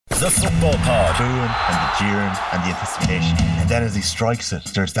The Football Pod. Booing and the jeering and the anticipation. And then as he strikes it,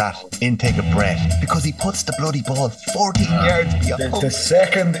 there's that intake of breath because he puts the bloody ball 14 yards beyond. The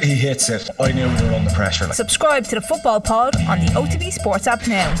second he hits it, I knew we were under pressure. Subscribe to The Football Pod on the OTB Sports app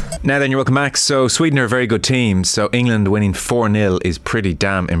now. Now then, you're welcome back. So Sweden are a very good team. So England winning 4-0 is pretty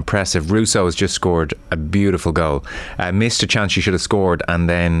damn impressive. Russo has just scored a beautiful goal. Missed a chance she should have scored, and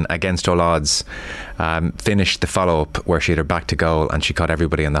then against all odds finished the follow-up where she had her back to goal and she caught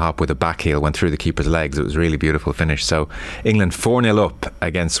everybody in the hop with a back heel, went through the keeper's legs. It was a really beautiful finish. So England 4-0 up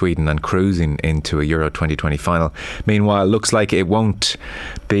against Sweden and cruising into a Euro 2020 final. Meanwhile, looks like it won't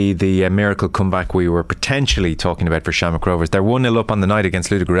be the miracle comeback we were potentially talking about for Shamrock Rovers. They're 1-0 up on the night against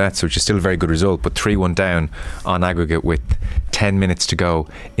Ludogorets, which is still a very good result, but 3-1 down on aggregate with 10 minutes to go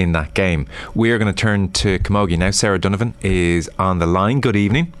in that game. We are going to turn to camogie now. Sarah Donovan is on the line. Good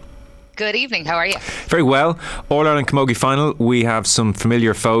evening. Good evening, how are you? Very well. All-Ireland camogie final. We have some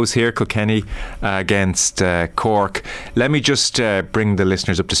familiar foes here. Kilkenny against Cork. Let me just bring the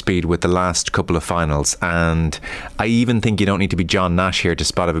listeners up to speed with the last couple of finals, and I even think you don't need to be John Nash here to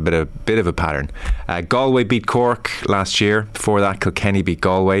spot a bit of a pattern. Galway beat Cork last year. Before that, Kilkenny beat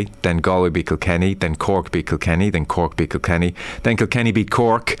Galway, then Galway beat Kilkenny, then Cork beat Kilkenny, then Cork beat Kilkenny, then Kilkenny beat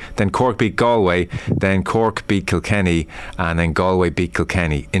Cork, then Cork beat Galway, then Cork beat Kilkenny, and then Galway beat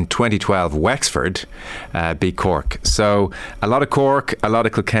Kilkenny. In 2012, Wexford beat Cork. So a lot of Cork, a lot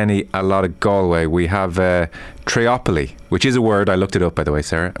of Kilkenny, a lot of Galway. We have triopoly, which is a word. I looked it up, by the way,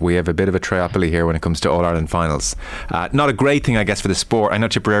 Sarah. We have a bit of a triopoly here when it comes to All-Ireland finals. Not a great thing, I guess, for the sport. I know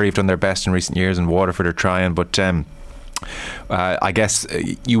Tipperary have done their best in recent years and Waterford are trying, but I guess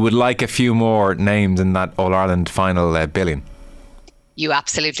you would like a few more names in that All-Ireland final billion. You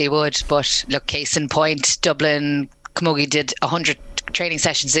absolutely would, but look, case in point, Dublin camogie did 100 training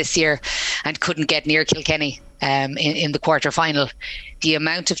sessions this year and couldn't get near Kilkenny in the quarter final. The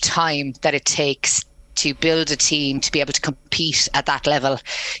amount of time that it takes to build a team to be able to compete at that level,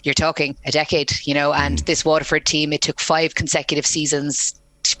 you're talking a decade, and this Waterford team, it took 5 consecutive seasons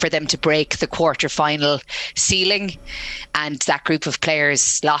for them to break the quarter final ceiling, and that group of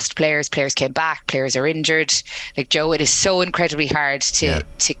players lost players came back, players are injured. Like Joe, it is so incredibly hard to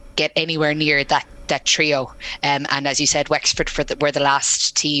get anywhere near that trio, and as you said, Wexford were the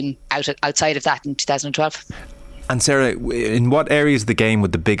last team outside of that in 2012. And Sarah, in what areas of the game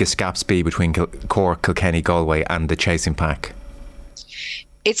would the biggest gaps be between Cork, Kilkenny, Galway and the chasing pack?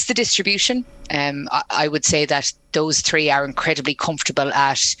 It's the distribution. I would say that those three are incredibly comfortable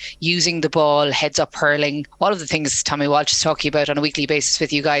at using the ball, heads up hurling, all of the things Tommy Walsh is talking about on a weekly basis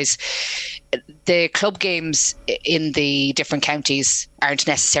with you guys. The club games in the different counties aren't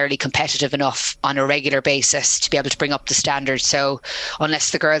necessarily competitive enough on a regular basis to be able to bring up the standard. So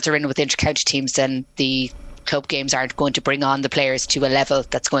unless the girls are in with inter-county teams, then the club games aren't going to bring on the players to a level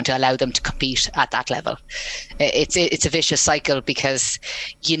that's going to allow them to compete at that level. It's a vicious cycle because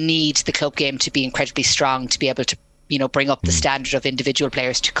you need the club game to be incredibly strong to be able to bring up the standard of individual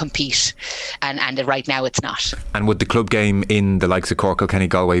players to compete, and right now it's not. And would the club game in the likes of Cork, Kilkenny,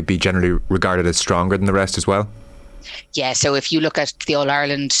 Galway be generally regarded as stronger than the rest as well? Yeah, so if you look at the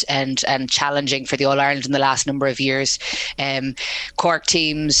All-Ireland and challenging for the All-Ireland in the last number of years, Cork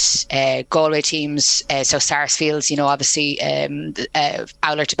teams, Galway teams, so Sarsfields, obviously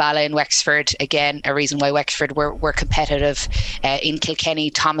Auler Tabala in Wexford, again, a reason why Wexford were competitive. In Kilkenny,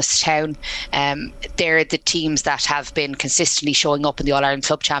 Thomastown, they're the teams that have been consistently showing up in the All-Ireland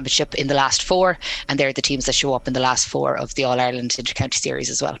Club Championship in the last 4, and they're the teams that show up in the last 4 of the All-Ireland Inter-County Series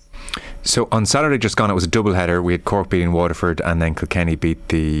as well. So on Saturday just gone, it was a double header. We had Cork beating Waterford, and then Kilkenny beat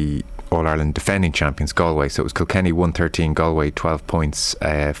the All-Ireland defending champions Galway. So it was Kilkenny 113, Galway 12 points,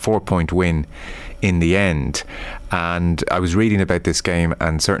 4-point win in the end. And I was reading about this game,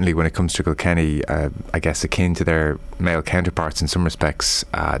 and certainly when it comes to Kilkenny, I guess akin to their male counterparts in some respects,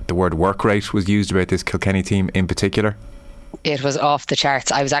 the word work rate was used about this Kilkenny team in particular. It was off the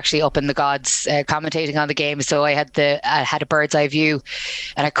charts. I was actually up in the gods commentating on the game, so I had a bird's eye view,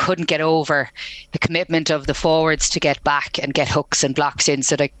 and I couldn't get over the commitment of the forwards to get back and get hooks and blocks in.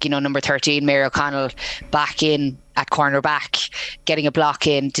 So number 13 Mary O'Connell back in at corner back, getting a block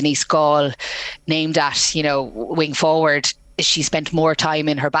in. Denise Gall named at wing forward. She spent more time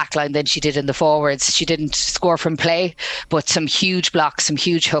in her backline than she did in the forwards. She didn't score from play, but some huge blocks, some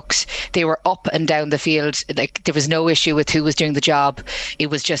huge hooks. They were up and down the field. There was no issue with who was doing the job.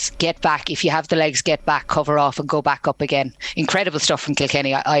 It was just get back. If you have the legs, get back, cover off and go back up again. Incredible stuff from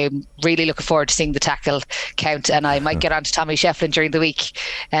Kilkenny. I'm really looking forward to seeing the tackle count, and I might get on to Tommy Shefflin during the week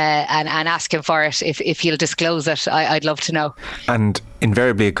and ask him for it if he'll disclose it. I'd love to know. And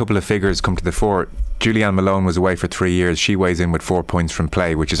invariably a couple of figures come to the fore. Julianne Malone was away for 3 years. She weighs in with 4 points from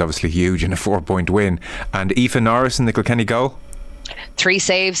play, which is obviously huge in a 4-point win. And Aoife Norris in the Kilkenny goal. 3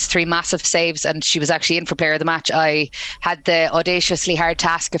 saves, 3 massive saves, and she was actually in for player of the match. I had the audaciously hard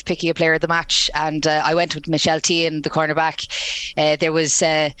task of picking a player of the match, and I went with Michelle Teahan, the cornerback. There was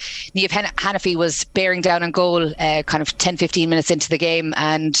Niamh Hanafi was bearing down on goal kind of 10-15 minutes into the game,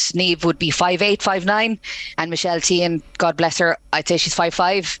 and Niamh would be 5'8", 5'9", and Michelle Teahan, God bless her, I'd say she's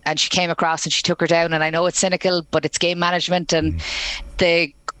 5'5", and she came across and she took her down. And I know it's cynical, but it's game management, and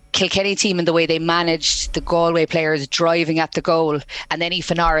the Kilkenny team and the way they managed the Galway players driving at the goal, and then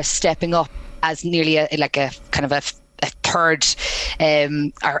Aoife Norris stepping up as nearly a kind of a third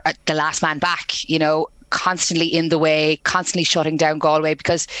or the last man back, constantly in the way, constantly shutting down Galway.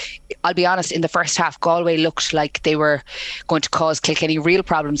 Because I'll be honest, in the first half, Galway looked like they were going to cause Kilkenny real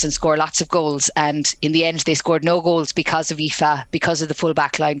problems and score lots of goals, and in the end they scored no goals because of Aoife, because of the full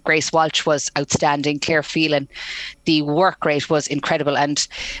back line. Grace Walsh was outstanding, Claire Phelan, the work rate was incredible. And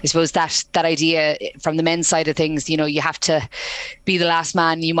I suppose that idea from the men's side of things, you have to be the last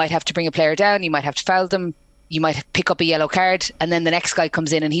man. You might have to bring a player down, you might have to foul them, you might pick up a yellow card, and then the next guy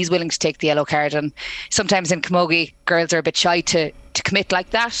comes in and he's willing to take the yellow card. And sometimes in camogie, girls are a bit shy to commit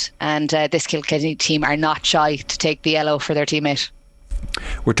like that, and this Kilkenny team are not shy to take the yellow for their teammate.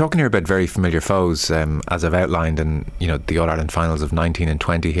 We're talking here about very familiar foes, as I've outlined, in the All-Ireland finals of 19 and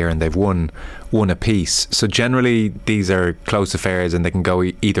 20 here, and they've won apiece. So generally these are close affairs and they can go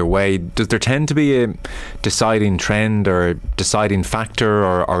either way. Does there tend to be a deciding trend or a deciding factor,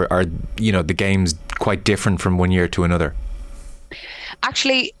 or are the games quite different from one year to another?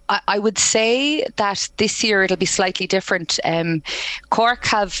 Actually, I would say that this year it'll be slightly different. Cork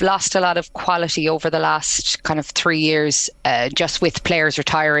have lost a lot of quality over the last kind of 3 years, just with players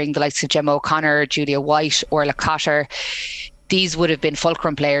retiring, the likes of Gemma O'Connor, Julia White, Orla Cotter. These would have been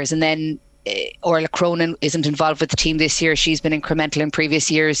fulcrum players. And then Orla Cronin isn't involved with the team this year. She's been incremental in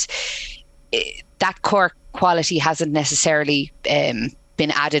previous years. That Cork quality hasn't necessarily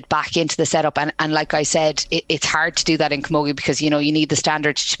been added back into the setup, and like I said, it's hard to do that in camogie because you need the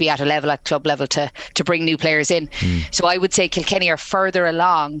standard to be at a level, at club level, to bring new players in. So I would say Kilkenny are further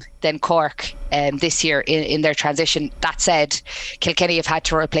along than Cork this year in their transition. That said, Kilkenny have had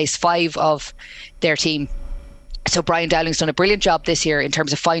to replace 5 of their team. So Brian Dowling's done a brilliant job this year in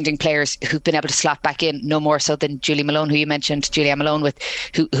terms of finding players who've been able to slot back in, no more so than Julie Malone, who you mentioned, Julianne Malone,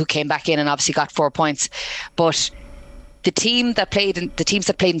 who came back in and obviously got 4 points. But the teams that played in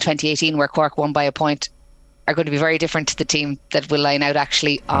 2018, where Cork won by a point, are going to be very different to the team that will line out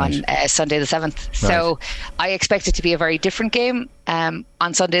actually on Sunday the 7th. Right. So I expect it to be a very different game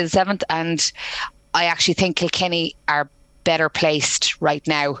on Sunday the 7th, and I actually think Kilkenny are better placed right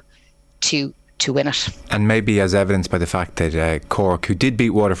now to win it. And maybe as evidenced by the fact that Cork, who did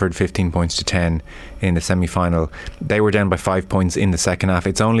beat Waterford 15 points to 10 in the semi-final, they were down by 5 points in the second half.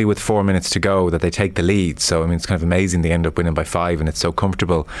 It's only with 4 minutes to go that they take the lead. So it's kind of amazing they end up winning by 5 and it's so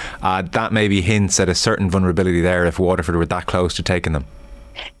comfortable. That maybe hints at a certain vulnerability there if Waterford were that close to taking them.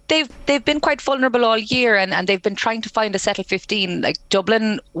 They've been quite vulnerable all year, and they've been trying to find a settled 15. Like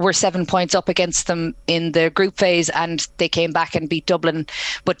Dublin were 7 points up against them in the group phase, and they came back and beat Dublin.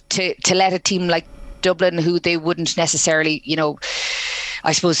 But to let a team like Dublin, who they wouldn't necessarily,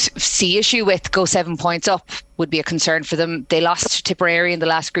 I suppose, see issue with, go 7 points up would be a concern for them. They lost to Tipperary in the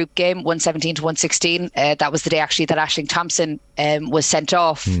last group game, 117 to 116. That was the day actually that Ashling Thompson was sent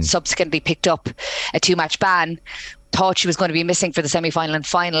off, subsequently picked up a 2-match ban. Thought she was going to be missing for the semi-final and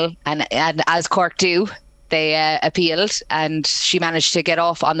final, and as Cork do, they appealed, and she managed to get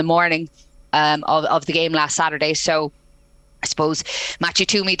off on the morning of the game last Saturday. So I suppose Matthew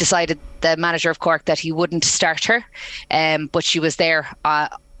Toomey decided, the manager of Cork, that he wouldn't start her, but she was there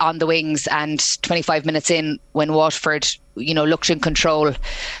on the wings, and 25 minutes in, when Waterford looked in control,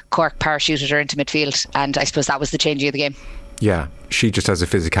 Cork parachuted her into midfield, and I suppose that was the changing of the game. Yeah, she just has a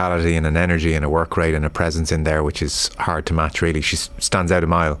physicality and an energy and a work rate and a presence in there which is hard to match, really. She stands out a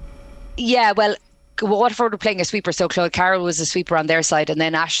mile. Yeah, well, Waterford were playing a sweeper, so Claude Carroll was a sweeper on their side, and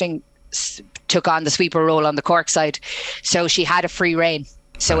then Ashling took on the sweeper role on the Cork side. So she had a free rein.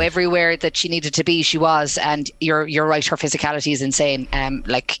 So everywhere that she needed to be, she was. And you're right, her physicality is insane.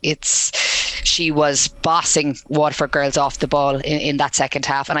 She was bossing Waterford girls off the ball in that second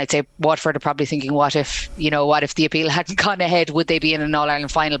half. And I'd say Waterford are probably thinking, what if the appeal hadn't gone ahead? Would they be in an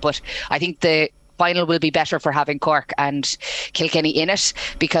All-Ireland final? But I think the final will be better for having Cork and Kilkenny in it,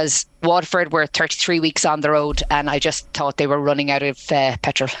 because Waterford were 33 weeks on the road, and I just thought they were running out of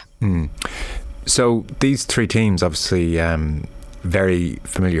petrol. So these three teams, obviously, very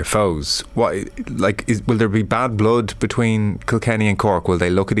familiar foes. Will there be bad blood between Kilkenny and Cork? Will they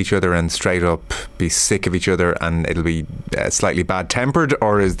look at each other and straight up be sick of each other, and it'll be slightly bad tempered,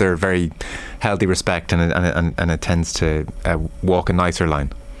 or is there very healthy respect and it tends to walk a nicer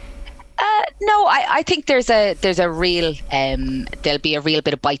line? No, I think there's a real there'll be a real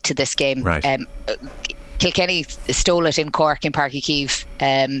bit of bite to this game. Right. Kilkenny stole it in Cork in Páirc Uí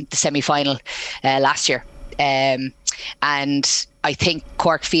Chaoimh, the semi-final last year, and I think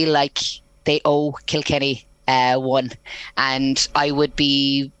Cork feel like they owe Kilkenny one, and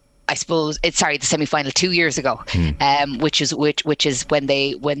I suppose it's the semi-final 2 years ago, which is when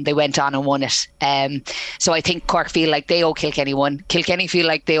they went on and won it. So I think Cork feel like they owe Kilkenny one. Kilkenny feel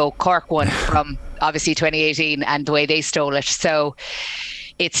like they owe Cork one from obviously 2018 and the way they stole it. So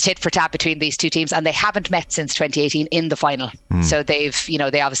it's tit for tat between these two teams, and they haven't met since 2018 in the final. So they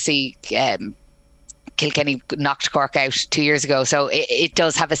obviously Kilkenny knocked Cork out 2 years ago. So it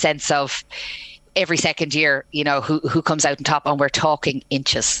does have a sense of every second year, who comes out on top, and we're talking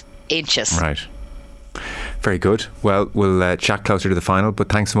inches. Right. Very good. Well, we'll chat closer to the final, but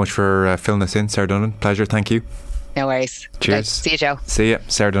thanks so much for filling us in, Sarah Dunnan. Pleasure. Thank you. No worries. Cheers. See you, Joe. See ya.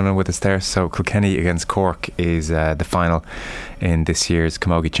 Sarah Dunnan with us there. So Kilkenny against Cork is the final in this year's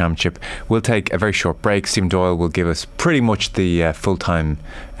Camogie Championship. We'll take a very short break. Stephen Doyle will give us pretty much the full-time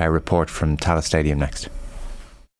report from Tallaght Stadium next.